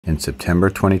In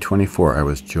September 2024, I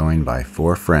was joined by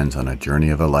 4 friends on a journey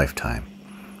of a lifetime.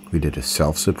 We did a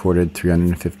self-supported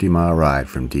 350-mile ride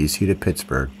from DC to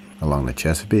Pittsburgh along the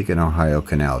Chesapeake and Ohio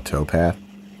Canal Towpath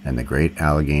and the Great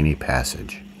Allegheny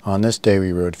Passage. On this day,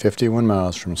 we rode 51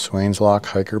 miles from Swains Lock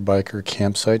Hiker-Biker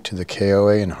campsite to the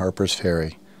KOA and Harpers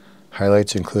Ferry.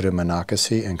 Highlights included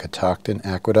Monocacy and Catoctin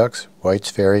aqueducts, White's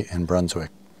Ferry, and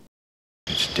Brunswick.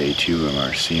 It's day 2 of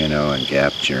our C&O and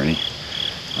Gap journey.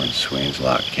 We're in Swains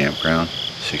Lock Campground,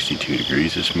 62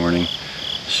 degrees this morning.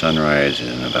 Sunrise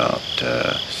is in about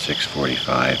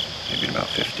 6:45, maybe in about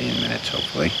 15 minutes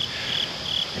hopefully.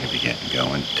 We're going to be getting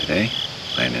going today.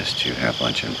 Plan is to have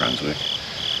lunch in Brunswick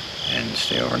and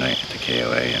stay overnight at the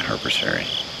KOA and Harpers Ferry.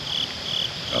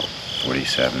 About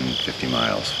 50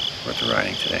 miles worth of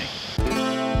riding today.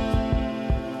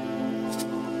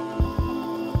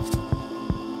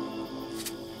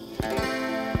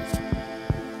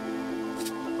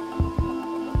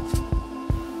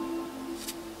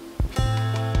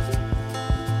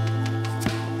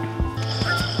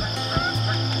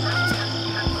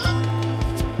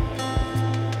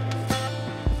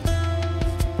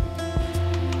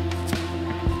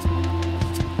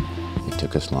 It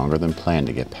took us longer than planned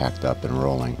to get packed up and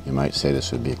rolling. You might say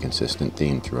this would be a consistent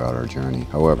theme throughout our journey.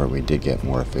 However, we did get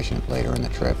more efficient later in the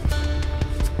trip.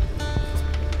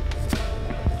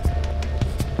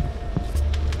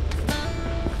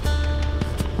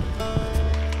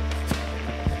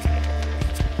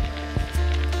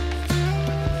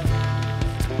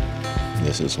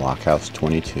 This is Lock House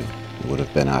 22. It would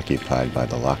have been occupied by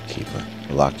the lock keeper.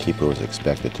 The lock keeper was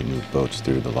expected to move boats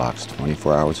through the locks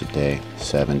 24 hours a day,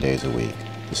 7 days a week.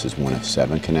 This is one of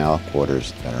 7 canal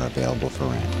quarters that are available for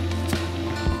rent.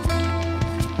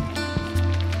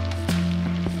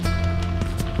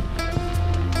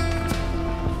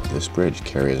 This bridge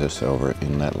carries us over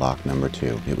inlet lock number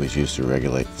 2. It was used to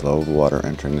regulate flow of water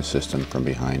entering the system from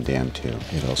behind Dam 2.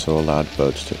 It also allowed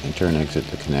boats to enter and exit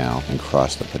the canal and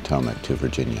cross the Potomac to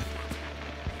Virginia.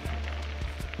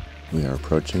 We are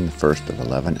approaching the first of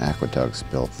 11 aqueducts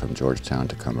built from Georgetown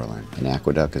to Cumberland. An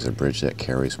aqueduct is a bridge that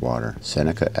carries water.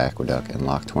 Seneca Aqueduct and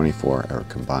Lock 24 are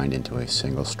combined into a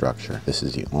single structure. This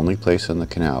is the only place on the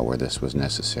canal where this was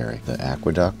necessary. The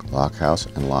aqueduct, lock house,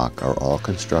 and lock are all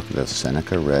constructed of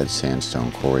Seneca red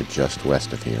sandstone quarried just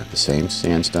west of here. The same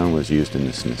sandstone was used in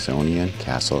the Smithsonian,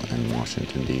 Castle, and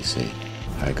Washington, D.C.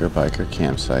 Hiker-biker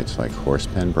campsites like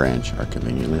Horsepen Branch are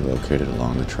conveniently located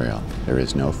along the trail. There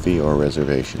is no fee or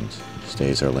reservations.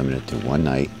 Stays are limited to 1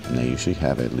 night, and they usually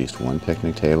have at least 1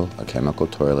 picnic table, a chemical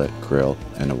toilet, grill,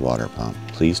 and a water pump.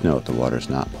 Please note the water is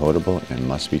not potable and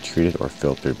must be treated or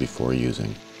filtered before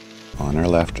using. On our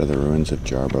left are the ruins of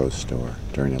Jarbaugh's store.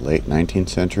 During the late 19th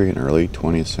century and early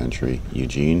 20th century,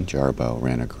 Eugene Jarbough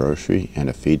ran a grocery and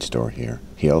a feed store here.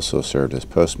 He also served as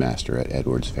postmaster at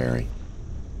Edwards Ferry.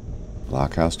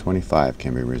 Lock House 25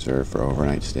 can be reserved for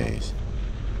overnight stays.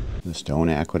 The stone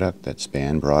aqueduct that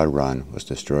spanned Broad Run was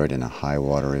destroyed in a high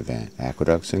water event.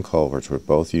 Aqueducts and culverts were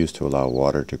both used to allow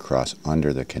water to cross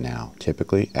under the canal.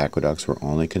 Typically, aqueducts were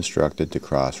only constructed to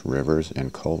cross rivers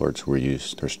and culverts were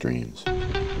used for streams.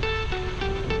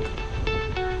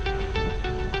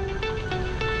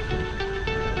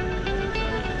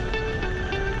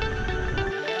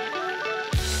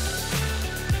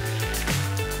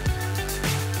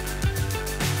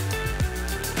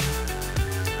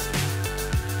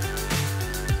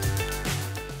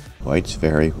 White's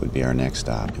Ferry would be our next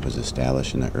stop. It was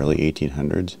established in the early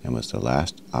 1800s and was the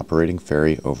last operating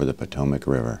ferry over the Potomac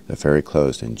River. The ferry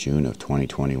closed in June of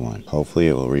 2021. Hopefully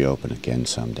it will reopen again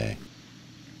someday.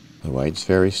 The White's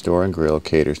Ferry store and grill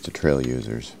caters to trail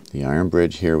users. The iron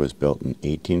bridge here was built in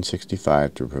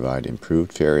 1865 to provide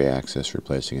improved ferry access,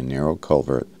 replacing a narrow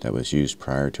culvert that was used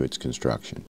prior to its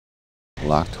construction.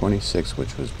 Lock 26,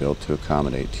 which was built to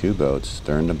accommodate 2 boats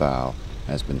stern to bow,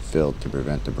 has been filled to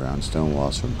prevent the brownstone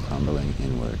walls from crumbling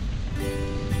inward.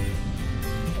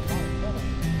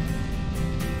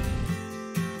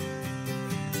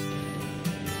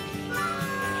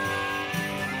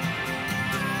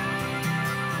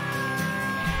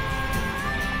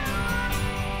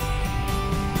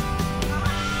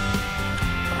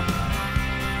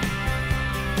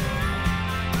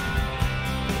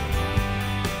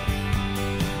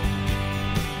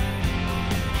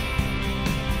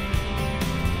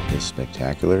 This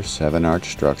spectacular 7-arch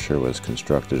structure was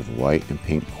constructed of white and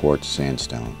pink quartz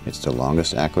sandstone. It's the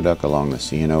longest aqueduct along the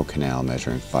C&O Canal,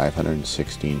 measuring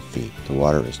 516 feet. The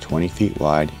water is 20 feet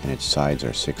wide and its sides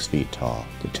are 6 feet tall.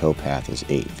 The towpath is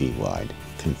 8 feet wide.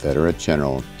 Confederate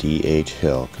General D.H.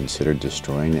 Hill considered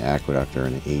destroying the aqueduct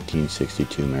during the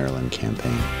 1862 Maryland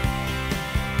campaign.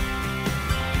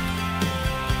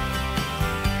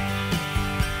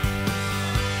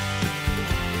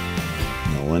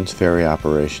 Nolan's ferry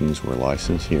operations were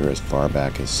licensed here as far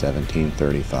back as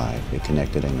 1735. It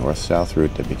connected a north-south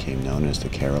route that became known as the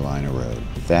Carolina Road.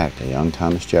 In fact, a young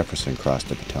Thomas Jefferson crossed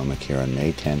the Potomac here on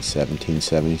May 10,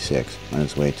 1776, on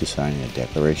his way to signing the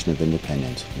Declaration of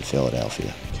Independence in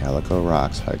Philadelphia. Calico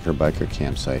Rocks hiker-biker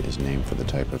campsite is named for the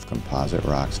type of composite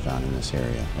rocks found in this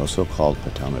area. Also called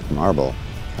Potomac marble,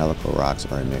 Calico Rocks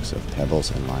are a mix of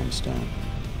pebbles and limestone.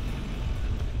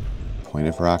 Point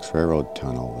of Rocks Railroad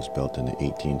Tunnel was built in the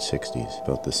 1860s.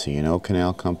 Both the C&O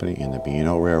Canal Company and the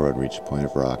B&O Railroad reached Point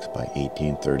of Rocks by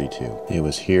 1832. It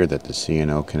was here that the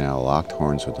C&O Canal locked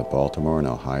horns with the Baltimore and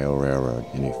Ohio Railroad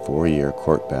in a 4-year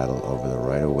court battle over the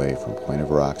right-of-way from Point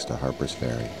of Rocks to Harpers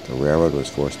Ferry. The railroad was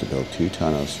forced to build 2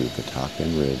 tunnels through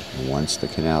Catoctin Ridge, and once the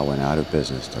canal went out of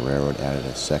business, the railroad added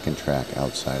a second track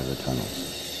outside of the tunnels.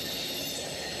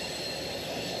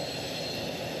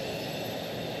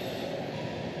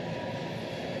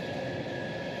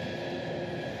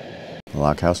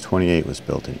 Bunkhouse 28 was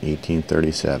built in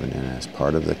 1837, and as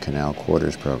part of the Canal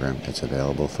Quarters program, it's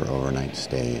available for overnight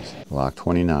stays. Lock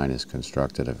 29 is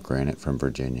constructed of granite from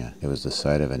Virginia. It was the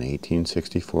site of an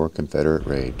 1864 Confederate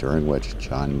raid during which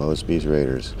John Mosby's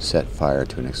raiders set fire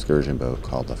to an excursion boat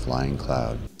called the Flying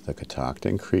Cloud. The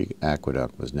Catoctin Creek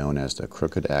Aqueduct was known as the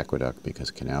Crooked Aqueduct because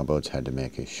canal boats had to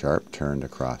make a sharp turn to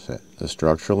cross it. The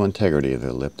structural integrity of the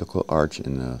elliptical arch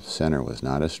in the center was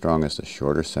not as strong as the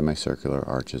shorter semicircular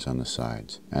arches on the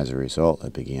sides. As a result,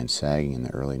 it began sagging in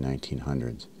the early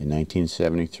 1900s. In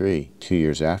 1973, 2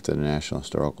 years after the National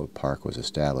Historical Park was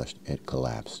established, it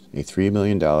collapsed. A $3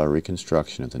 million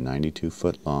reconstruction of the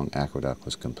 92-foot-long aqueduct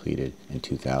was completed in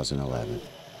 2011.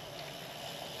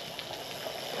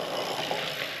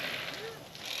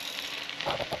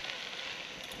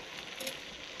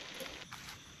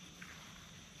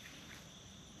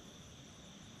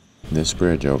 This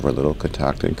bridge over Little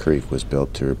Catoctin Creek was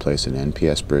built to replace an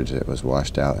NPS bridge that was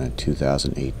washed out in a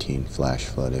 2018 flash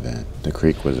flood event. The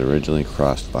creek was originally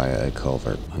crossed via a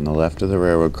culvert. On the left of the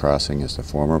railroad crossing is the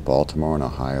former Baltimore and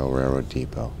Ohio Railroad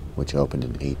Depot, which opened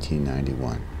in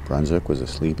 1891. Brunswick was a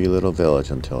sleepy little village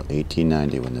until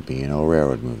 1890 when the B&O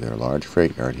Railroad moved their large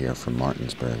freight yard here from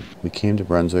Martinsburg. We came to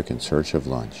Brunswick in search of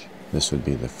lunch. This would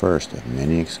be the first of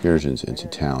many excursions into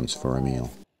towns for a meal.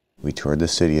 We toured the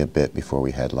city a bit before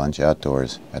we had lunch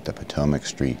outdoors at the Potomac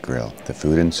Street Grill. The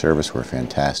food and service were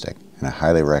fantastic, and I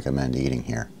highly recommend eating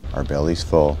here. Our bellies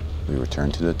full, we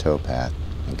returned to the towpath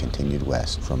and continued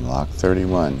west. From Lock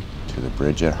 31 to the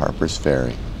bridge at Harpers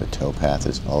Ferry, the towpath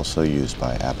is also used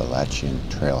by Appalachian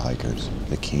trail hikers.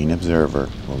 The keen observer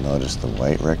will notice the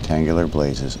white rectangular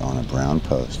blazes on a brown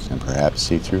post and perhaps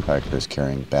see through hikers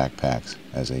carrying backpacks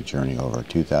as they journey over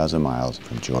 2,000 miles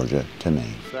from Georgia to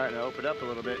Maine. Starting to open up a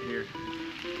little bit here.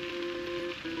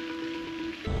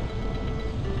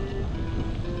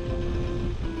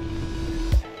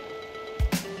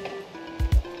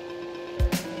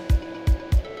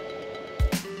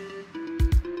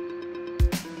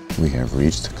 We have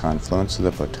reached the confluence of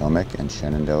the Potomac and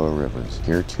Shenandoah rivers.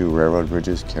 Here 2 railroad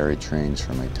bridges carry trains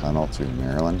from a tunnel through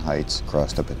Maryland Heights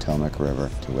across the Potomac River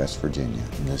to West Virginia.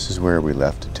 And this is where we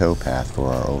left the towpath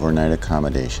for our overnight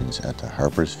accommodations at the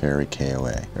Harpers Ferry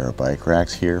KOA. There are bike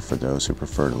racks here for those who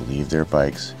prefer to leave their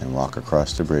bikes and walk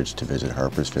across the bridge to visit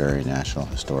Harpers Ferry National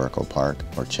Historical Park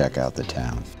or check out the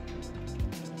town.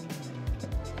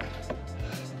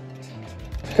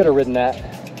 Could have ridden that.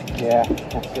 Yeah,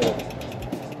 that's good.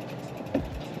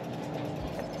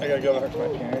 I gotta go back to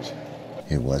my parents.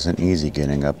 It wasn't easy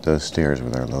getting up those stairs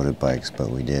with our loaded bikes,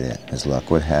 but we did it. As luck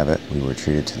would have it, we were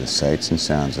treated to the sights and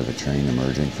sounds of a train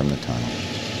emerging from the tunnel.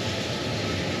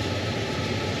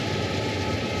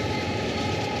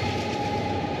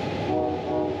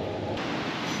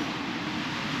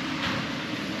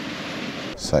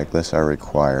 Cyclists are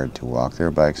required to walk their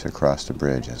bikes across the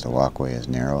bridge as the walkway is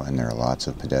narrow and there are lots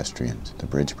of pedestrians. The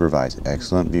bridge provides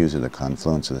excellent views of the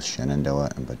confluence of the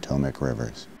Shenandoah and Potomac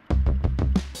rivers.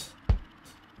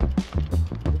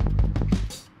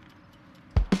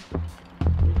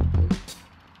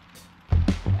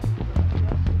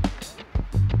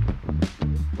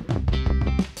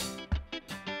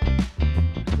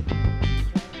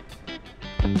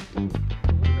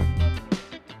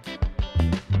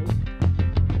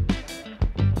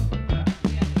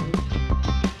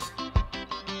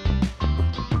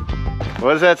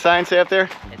 What does that sign say up there?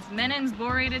 It's Menin's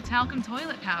borated talcum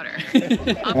toilet powder,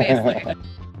 obviously.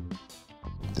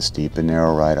 The steep and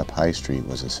narrow ride up High Street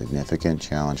was a significant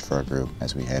challenge for our group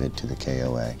as we headed to the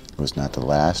KOA. It was not the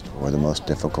last or the most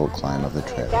difficult climb of the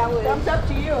trip. Thumbs up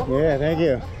to you. Yeah, thank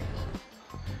you.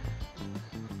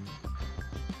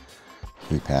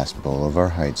 We passed Bolivar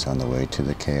Heights on the way to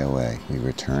the KOA. We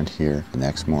returned here the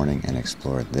next morning and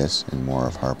explored this and more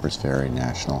of Harpers Ferry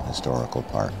National Historical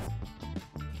Park.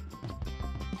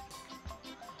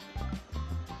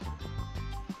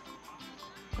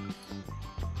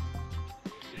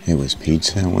 It was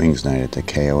pizza and wings night at the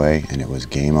KOA, and it was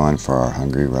game on for our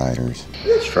hungry riders.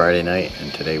 It's Friday night,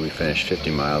 and today we finished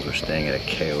 50 miles. We're staying at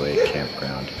a KOA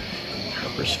campground,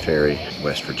 Harpers Ferry,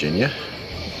 West Virginia.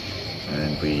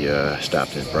 And we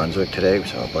stopped in Brunswick today. We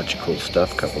saw a bunch of cool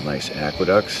stuff, a couple nice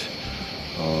aqueducts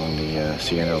along the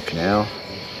C&O Canal.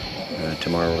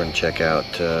 Tomorrow we're going to check out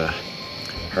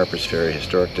Harpers Ferry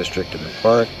Historic District in the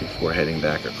park before heading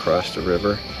back across the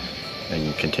river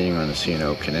and continuing on the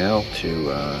C&O Canal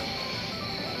to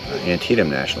Antietam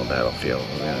National Battlefield.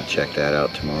 We're going to check that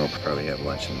out tomorrow. We'll probably have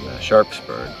lunch in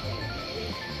Sharpsburg,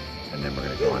 and then we're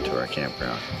going to go on to our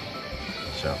campground.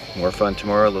 So more fun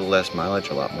tomorrow, a little less mileage,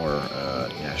 a lot more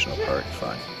national park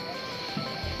fun.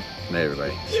 Good night,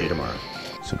 everybody. See you tomorrow.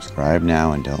 Subscribe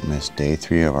now and don't miss day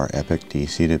 3 of our epic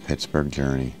DC to Pittsburgh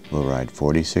journey. We'll ride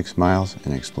 46 miles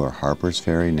and explore Harpers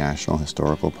Ferry National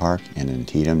Historical Park and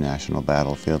Antietam National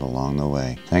Battlefield along the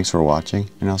way. Thanks for watching,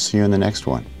 and I'll see you in the next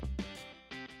one.